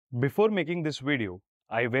Before making this video,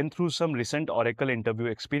 I went through some recent Oracle interview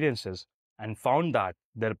experiences and found that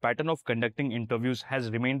their pattern of conducting interviews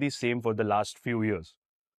has remained the same for the last few years.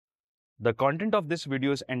 The content of this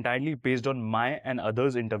video is entirely based on my and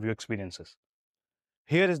others' interview experiences.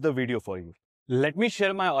 Here is the video for you. Let me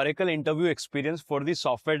share my Oracle interview experience for the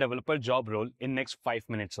software developer job role in next 5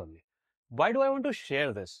 minutes only. Why do I want to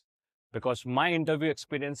share this? Because my interview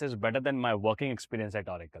experience is better than my working experience at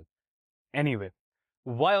Oracle. Anyway,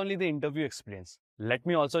 why only the interview experience? Let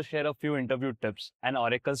me also share a few interview tips and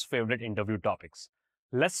Oracle's favorite interview topics.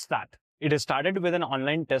 Let's start. It started with an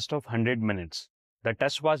online test of 100 minutes. The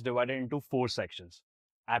test was divided into 4 sections: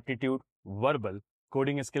 aptitude, verbal,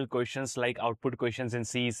 coding skill questions like output questions in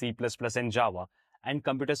C, C++, and Java, and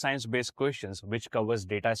computer science based questions which covers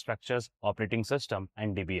data structures, operating system,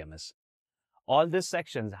 and DBMS. All these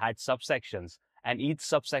sections had subsections and each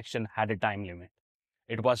subsection had a time limit.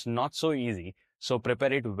 It was not so easy, so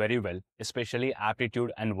prepare it very well, especially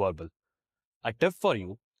aptitude and verbal. A tip for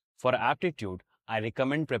you: for aptitude, I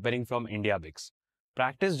recommend preparing from IndiaBix.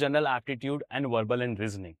 Practice general aptitude and verbal and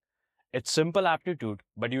reasoning. It's simple aptitude,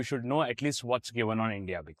 but you should know at least what's given on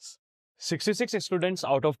IndiaBix. 66 students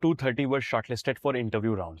out of 230 were shortlisted for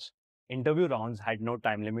interview rounds. Interview rounds had no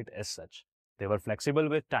time limit as such. They were flexible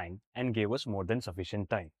with time and gave us more than sufficient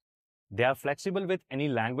time. They are flexible with any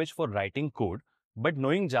language for writing code, but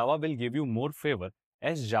knowing Java will give you more favor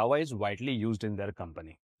as Java is widely used in their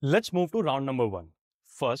company. Let's move to round number 1.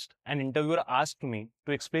 First, an interviewer asked me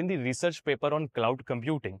to explain the research paper on cloud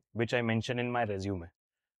computing, which I mentioned in my resume.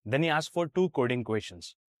 Then he asked for 2 coding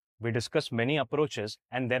questions. We discussed many approaches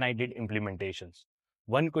and then I did implementations.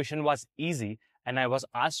 One question was easy and I was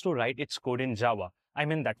asked to write its code in Java.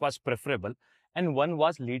 That was preferable. And one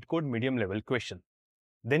was lead code medium level question.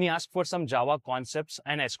 Then he asked for some Java concepts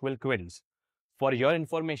and SQL queries. For your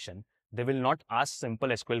information, they will not ask simple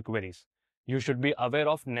SQL queries. You should be aware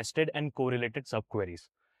of nested and correlated subqueries.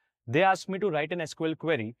 They asked me to write an SQL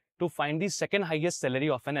query to find the second highest salary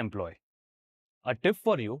of an employee. A tip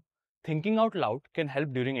for you: thinking out loud can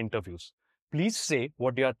help during interviews. Please say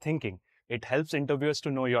what you are thinking. It helps interviewers to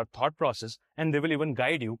know your thought process and they will even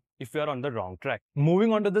guide you if you are on the wrong track.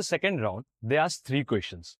 Moving on to the second round, they asked 3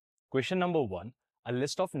 questions. Question number 1, a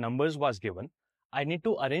list of numbers was given. I need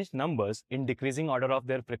to arrange numbers in decreasing order of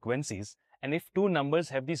their frequencies, and if 2 numbers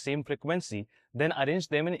have the same frequency, then arrange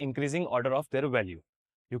them in increasing order of their value.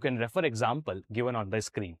 You can refer example given on the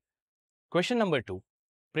screen. Question number 2,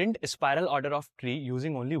 print spiral order of tree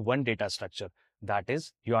using only one data structure. That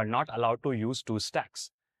is, you are not allowed to use 2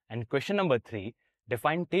 stacks. And question number 3,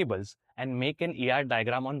 define tables and make an ER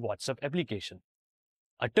diagram on WhatsApp application.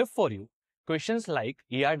 A tip for you: questions like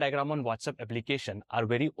ER diagram on WhatsApp application are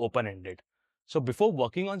very open-ended. So before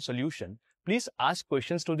working on solution, please ask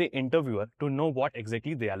questions to the interviewer to know what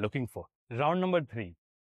exactly they are looking for. Round number 3.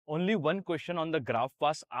 Only one question on the graph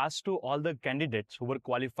was asked to all the candidates who were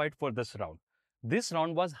qualified for this round. This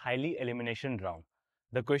round was highly elimination round.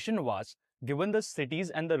 The question was, given the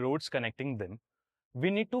cities and the roads connecting them, we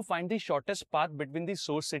need to find the shortest path between the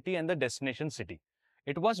source city and the destination city.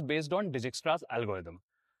 It was based on Dijkstra's algorithm.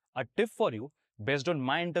 A tip for you: based on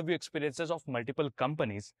my interview experiences of multiple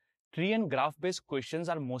companies, tree and graph-based questions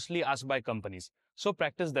are mostly asked by companies, so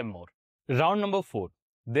practice them more. Round number 4.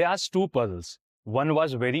 They asked 2 puzzles. One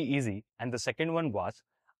was very easy and the second one was,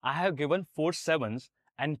 I have given 4 sevens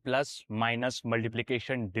and plus, minus,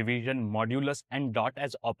 multiplication, division, modulus, and dot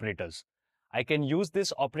as operators. I can use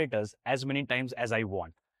these operators as many times as I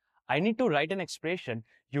want. I need to write an expression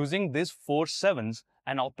using these 4 sevens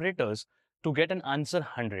and operators to get an answer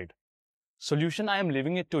 100. Solution I am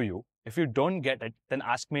leaving it to you. If you don't get it, then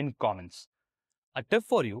ask me in comments. A tip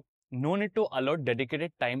for you: no need to allot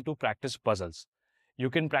dedicated time to practice puzzles. You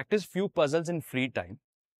can practice few puzzles in free time.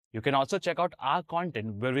 You can also check out our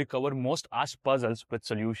content where we cover most asked puzzles with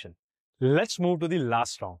solution. Let's move to the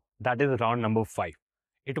last round, that is round number 5.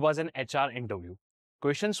 It was an HR interview.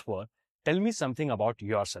 Questions were: tell me something about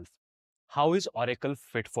yourself. How is Oracle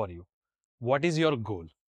fit for you? What is your goal?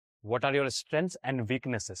 What are your strengths and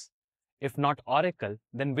weaknesses? If not Oracle,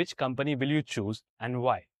 then which company will you choose and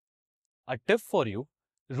why? A tip for you: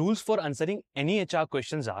 rules for answering any HR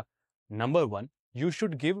questions are: number 1, you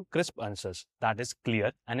should give crisp answers, that is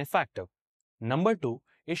clear and effective. Number 2,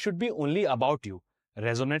 it should be only about you,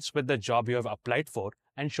 resonates with the job you have applied for,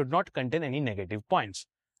 and should not contain any negative points.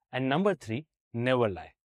 And number 3, never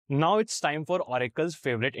lie. Now it's time for Oracle's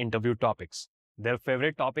favorite interview topics. Their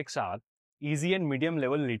favorite topics are easy and medium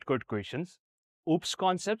level lead code questions, OOPS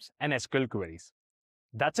concepts, and SQL queries.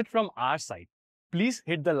 That's it from our side. Please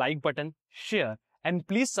hit the like button, share, and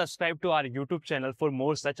please subscribe to our YouTube channel for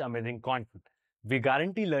more such amazing content. We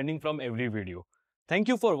guarantee learning from every video. Thank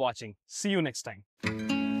you for watching. See you next time.